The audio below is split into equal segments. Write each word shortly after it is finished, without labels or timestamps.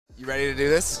You ready to do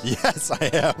this? Yes, I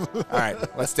am. All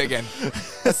right, let's dig in.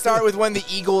 Let's start with when the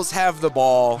Eagles have the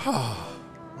ball.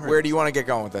 Where do you want to get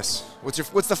going with this?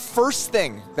 What's the first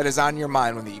thing that is on your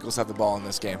mind when the Eagles have the ball in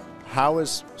this game? How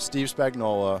is Steve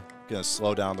Spagnuolo going to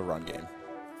slow down the run game?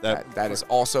 That is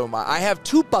also my. I have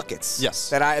two buckets. Yes.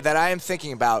 That I am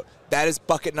thinking about. That is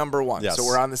bucket number one. Yes. So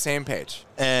we're on the same page.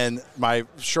 And my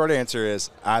short answer is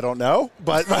I don't know,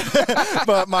 but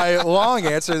but my long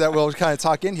answer that we'll kind of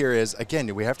talk in here is,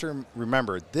 again, we have to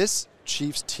remember this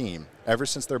Chiefs team, ever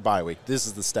since their bye week, this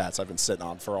is the stats I've been sitting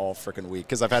on for all freaking week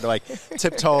because I've had to like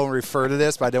tiptoe and refer to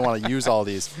this, but I didn't want to use all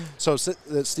these. So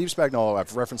Steve Spagnuolo,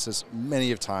 I've referenced this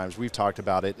many of times, we've talked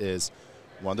about it, is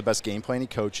one of the best game planning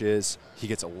coaches. He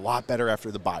gets a lot better after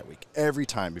the bye week. Every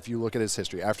time, if you look at his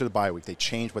history, after the bye week, they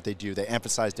change what they do. They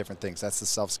emphasize different things. That's the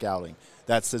self-scouting.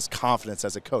 That's his confidence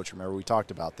as a coach. Remember, we talked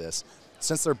about this.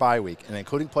 Since their bye week, and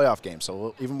including playoff games,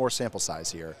 so even more sample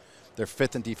size here, they're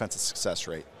 5th in defensive success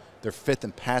rate. They're 5th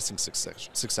in passing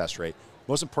success rate.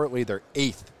 Most importantly, they're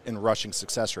 8th in rushing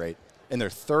success rate, and they're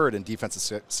 3rd in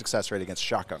defensive success rate against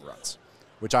shotgun runs,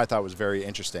 which I thought was very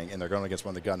interesting, and they're going against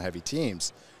one of the gun-heavy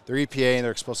teams. Their EPA and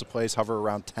their explosive plays hover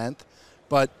around 10th,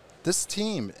 but this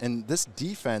team and this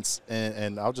defense,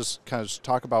 and I'll just kind of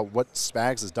talk about what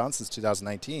Spags has done since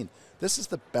 2019, this is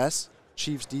the best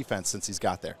Chiefs defense since he's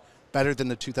got there. Better than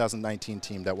the 2019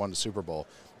 team that won the Super Bowl.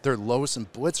 They're lowest in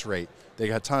blitz rate. They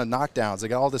got a ton of knockdowns. They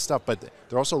got all this stuff, but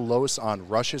they're also lowest on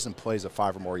rushes and plays of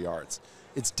 5 or more yards.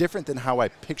 It's different than how I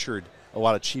pictured a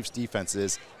lot of Chiefs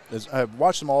defenses. I've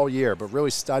watched them all year, but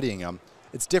really studying them,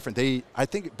 it's different. I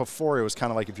think before it was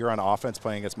kind of like if you're on offense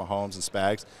playing against Mahomes and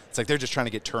Spags, it's like they're just trying to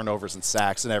get turnovers and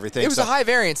sacks and everything. It was a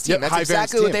high-variance team. Yep, That's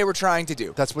exactly what they were trying to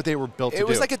do. That's what they were built to do. It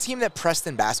was like a team that pressed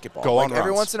in basketball. Go on like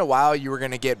every runs. once in a while, you were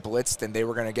going to get blitzed, and they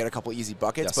were going to get a couple easy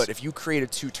buckets. Yes. But if you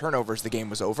created 2 turnovers, the game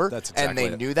was over. That's exactly and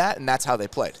they it. knew that, and that's how they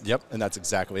played. Yep, and that's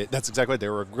exactly it. That's exactly it. They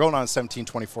were going on a 17,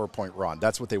 24-point run.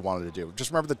 That's what they wanted to do.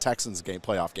 Just remember the Texans game,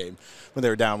 playoff game, when they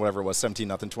were down, whatever it was, 17-0,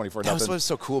 24-0. That was what was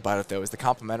so cool about it, though, is the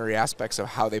complementary aspects of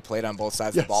how they played on both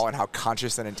sides of the ball and how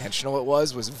conscious and intentional it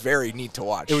was very neat to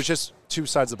watch. It was just 2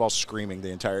 sides of the ball screaming the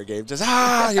entire game. Just,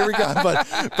 here we go.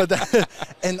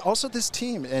 And also this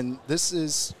team, and this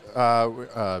is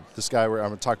this guy where I'm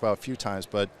going to talk about a few times,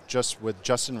 but just with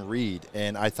Justin Reed.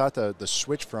 And I thought the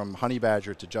switch from Honey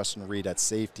Badger to Justin Reed at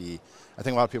safety, I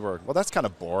think a lot of people are, well, that's kind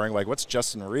of boring. Like, what's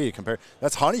Justin Reed compared?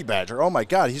 That's Honey Badger. Oh, my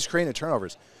God, he's creating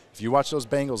turnovers. If you watch those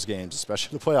Bengals games,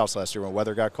 especially the playoffs last year when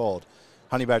weather got cold,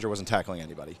 Honey Badger wasn't tackling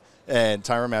anybody. And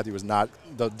Tyrann Mathieu was not.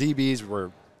 The DBs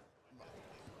were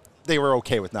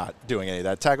okay with not doing any of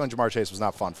that. Tackling Jamar Chase was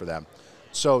not fun for them.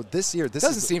 So this year, this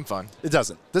doesn't seem fun. It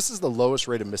doesn't. This is the lowest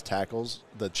rate of missed tackles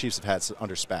the Chiefs have had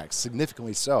under Spags,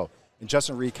 significantly so. And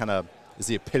Justin Reed kind of is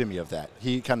the epitome of that.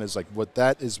 He kind of is like what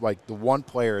that is like the one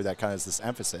player that kind of is this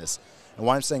emphasis. And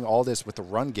why I'm saying all this with the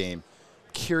run game,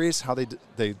 curious how they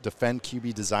defend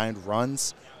QB designed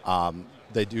runs.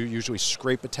 They do usually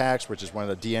scrape attacks, which is when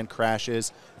the DN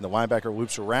crashes and the linebacker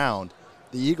loops around.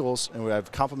 The Eagles, and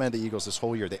I've complimented the Eagles this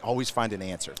whole year, they always find an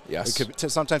answer. Yes.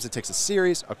 Sometimes it takes a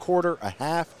series, a quarter, a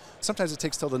half. Sometimes it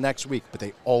takes till the next week, but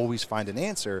they always find an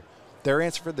answer. Their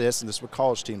answer for this, and this is what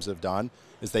college teams have done,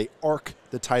 is they arc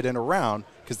the tight end around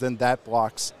because then that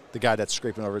blocks the guy that's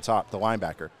scraping over the top, the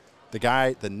linebacker.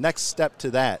 The next step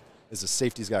to that is the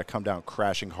safety's got to come down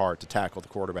crashing hard to tackle the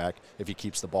quarterback if he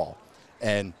keeps the ball.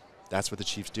 And that's what the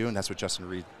Chiefs do, and that's what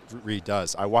Justin Reed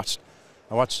does. I watched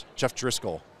Jeff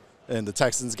Driscoll in the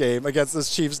Texans game against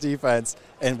this Chiefs defense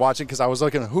and watching because I was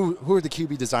looking at who are the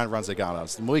QB design runs they got on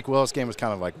us. The Malik Willis game was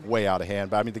kind of like way out of hand,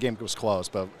 but I mean the game was close,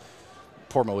 but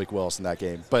poor Malik Willis in that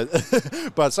game.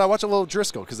 But so I watched a little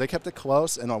Driscoll because they kept it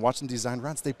close, and on watching design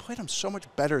runs, they played them so much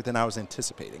better than I was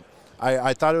anticipating.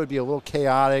 I thought it would be a little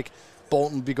chaotic.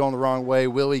 Bolton would be going the wrong way.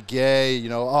 Willie Gay,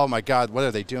 oh, my God, what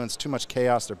are they doing? It's too much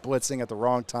chaos. They're blitzing at the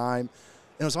wrong time.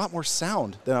 And it was a lot more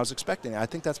sound than I was expecting. I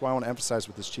think that's why I want to emphasize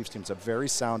with this Chiefs team. It's a very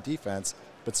sound defense,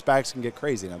 but Spags can get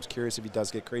crazy, and I was curious if he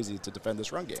does get crazy to defend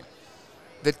this run game.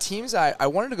 The teams I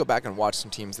wanted to go back and watch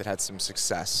some teams that had some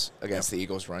success against the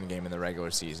Eagles' run game in the regular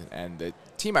season, and the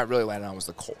team I really landed on was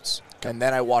the Colts. Okay. And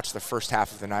then I watched the first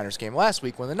half of the Niners game last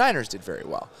week when the Niners did very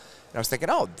well. And I was thinking,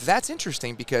 oh, that's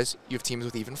interesting because you have teams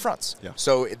with even fronts. Yeah.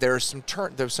 So there's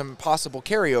some possible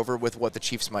carryover with what the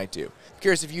Chiefs might do. I'm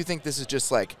curious if you think this is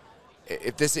just like,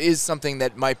 if this is something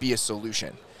that might be a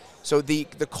solution. So the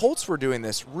Colts were doing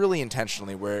this really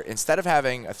intentionally where instead of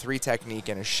having a 3 technique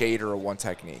and a shade or a 1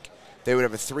 technique, they would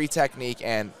have a 3 technique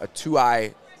and a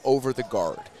 2-eye over the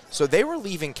guard. So they were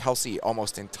leaving Kelsey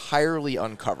almost entirely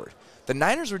uncovered. The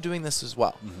Niners were doing this as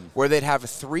well, where they'd have a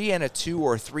 3 and a 2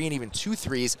 or a 3 and even 2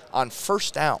 threes on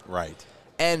first down. Right.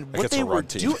 And what they were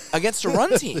doing against a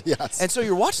run team. Yes. And so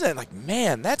you're watching that and like,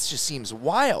 man, that just seems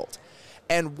wild.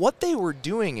 And what they were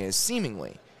doing is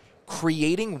seemingly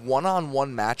creating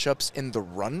one-on-one matchups in the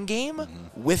run game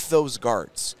with those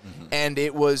guards. And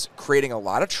it was creating a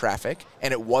lot of traffic,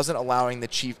 and it wasn't allowing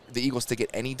the Eagles to get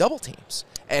any double teams.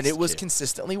 And it was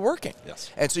consistently working.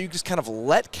 Yes. And so you just kind of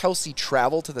let Kelsey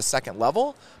travel to the second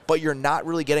level, but you're not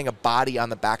really getting a body on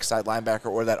the backside linebacker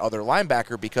or that other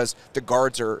linebacker because the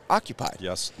guards are occupied.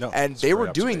 Yes. No, and they were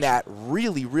doing that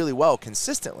really, really well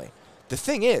consistently. The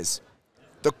thing is,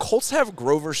 the Colts have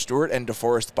Grover Stewart and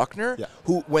DeForest Buckner,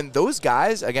 who, when those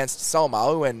guys against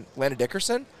Salamalu and Landon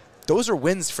Dickerson, those are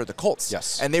wins for the Colts.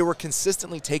 Yes. And they were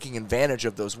consistently taking advantage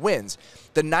of those wins.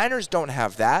 The Niners don't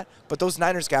have that, but those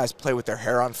Niners guys play with their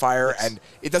hair on fire, and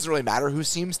it doesn't really matter who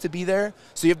seems to be there.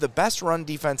 So you have the best run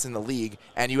defense in the league,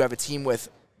 and you have a team with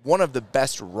one of the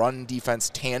best run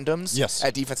defense tandems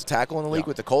at defensive tackle in the league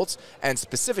with the Colts, and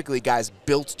specifically guys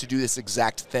built to do this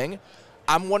exact thing.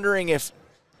 I'm wondering if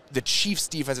the Chiefs'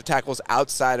 defensive tackles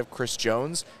outside of Chris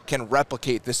Jones can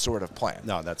replicate this sort of plan.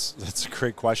 No, that's a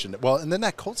great question. Well, and then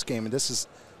that Colts game, and this is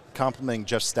complimenting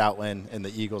Jeff Stoutland and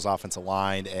the Eagles' offensive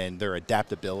line and their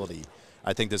adaptability.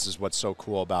 I think this is what's so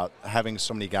cool about having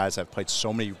so many guys that have played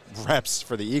so many reps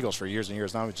for the Eagles for years and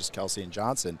years, not only just Kelsey and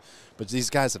Johnson, but these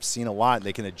guys have seen a lot, and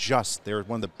they can adjust. They're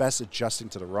one of the best adjusting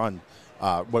to the run,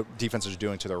 what defenses are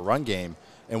doing to their run game.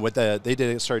 And what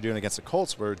they started doing against the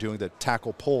Colts were doing the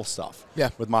tackle pull stuff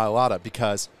with Mailata,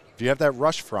 because if you have that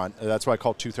rush front, that's why I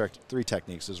call 2-3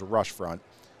 techniques is a rush front.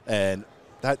 And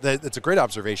that's a great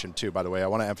observation, too, by the way. I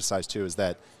want to emphasize, too, is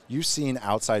that you've seen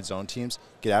outside zone teams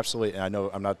get absolutely, and I know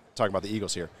I'm not talking about the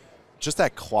Eagles here, just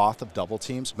that cloth of double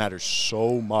teams matters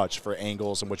so much for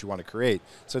angles and what you want to create.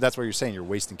 So that's what you're saying. You're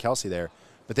wasting Kelsey there.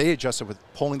 But they adjusted with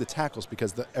pulling the tackles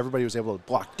because everybody was able to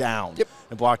block down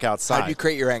and block outside. How do you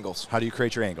create your angles? How do you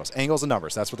create your angles? Angles and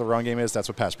numbers. That's what the run game is. That's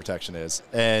what pass protection is.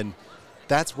 And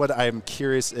that's what I'm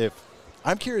curious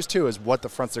too, is what the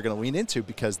fronts they're going to lean into,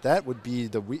 because that would be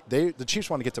the Chiefs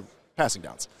want to get to passing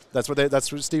downs. That's what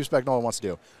Steve Spagnuolo wants to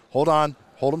do. Hold on,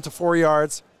 hold them to 4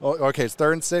 yards. Oh, okay, it's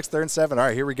 3rd and 6, 3rd and 7. All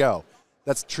right, here we go.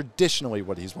 That's traditionally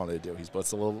what he's wanted to do. He's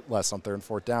blitzed a little less on 3rd and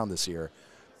 4th down this year.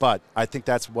 But I think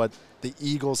that's what the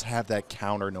Eagles have, that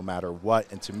counter no matter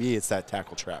what. And to me, it's that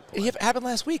tackle trap play. It happened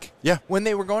last week. Yeah. When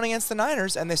they were going against the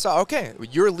Niners and they saw, okay,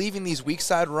 you're leaving these weak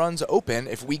side runs open.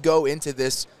 If we go into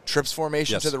this trips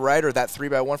formation to the right or that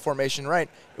 3-by-1 formation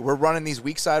right, we're running these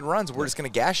weak side runs. We're just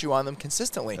going to gash you on them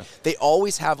consistently. Yeah. They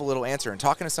always have a little answer. And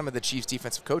talking to some of the Chiefs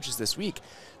defensive coaches this week,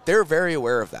 they're very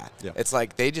aware of that. Yeah. It's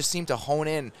like they just seem to hone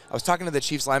in. I was talking to the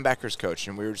Chiefs linebackers coach,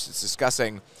 and we were just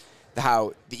discussing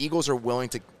how the Eagles are willing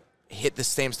to hit the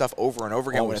same stuff over and over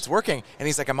again when it's working. And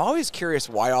he's like, I'm always curious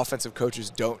why offensive coaches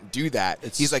don't do that.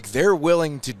 He's like, they're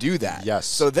willing to do that. Yes.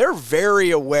 So they're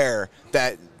very aware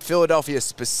that Philadelphia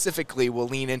specifically will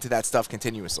lean into that stuff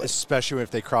continuously. Especially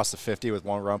if they cross the 50 with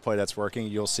one run play that's working,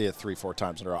 you'll see it 3-4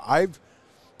 times in a row.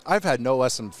 I've had no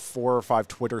less than 4 or 5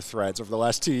 Twitter threads over the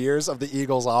last 2 years of the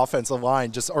Eagles offensive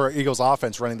line, or Eagles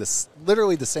offense running this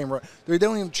literally the same run. They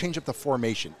don't even change up the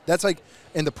formation. That's like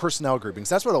in the personnel groupings.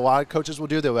 That's what a lot of coaches will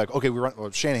do. They're like, okay,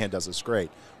 Shanahan does this great.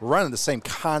 We're running the same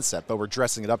concept, but we're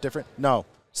dressing it up different. No,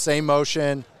 same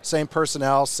motion, same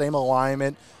personnel, same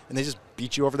alignment, and they just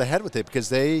beat you over the head with it because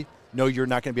they know you're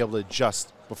not going to be able to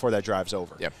adjust before that drive's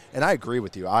over. Yep. And I agree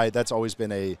with you. That's always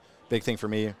been a big thing for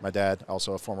me. My dad,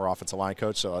 also a former offensive line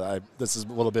coach, so this is a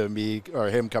little bit of me, or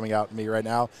him coming out in me right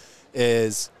now,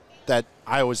 is that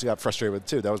I always got frustrated with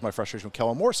too. That was my frustration with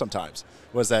Kellen Moore sometimes,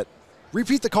 was that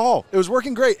repeat the call. It was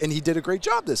working great, and he did a great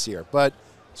job this year, but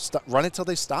run it till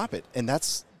they stop it. And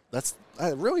that's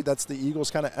the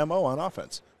Eagles' kind of MO on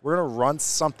offense. We're going to run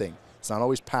something. It's not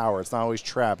always power. It's not always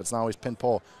trap. It's not always pin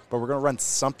pull. But we're going to run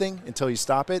something until you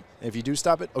stop it. And if you do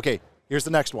stop it, okay, here's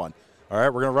the next one. All right,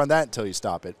 we're going to run that until you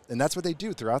stop it. And that's what they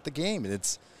do throughout the game. And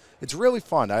it's really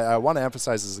fun. I want to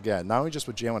emphasize this again, not only just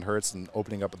with Jalen Hurts and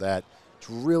opening up with that, it's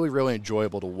really, really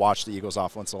enjoyable to watch the Eagles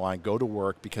offensive line go to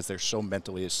work because they're so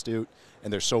mentally astute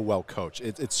and they're so well coached.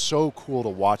 It's so cool to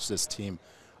watch this team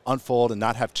unfold and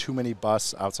not have too many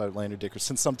busts outside of Landon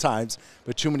Dickerson sometimes,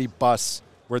 but too many busts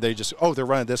where they just, they're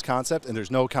running this concept, and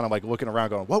there's no kind of like looking around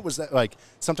going, what was that? Like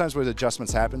sometimes where the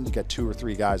adjustments happen, you get 2 or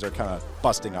 3 guys are kind of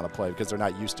busting on a play because they're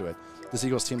not used to it. This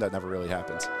Eagles team, that never really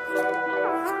happens.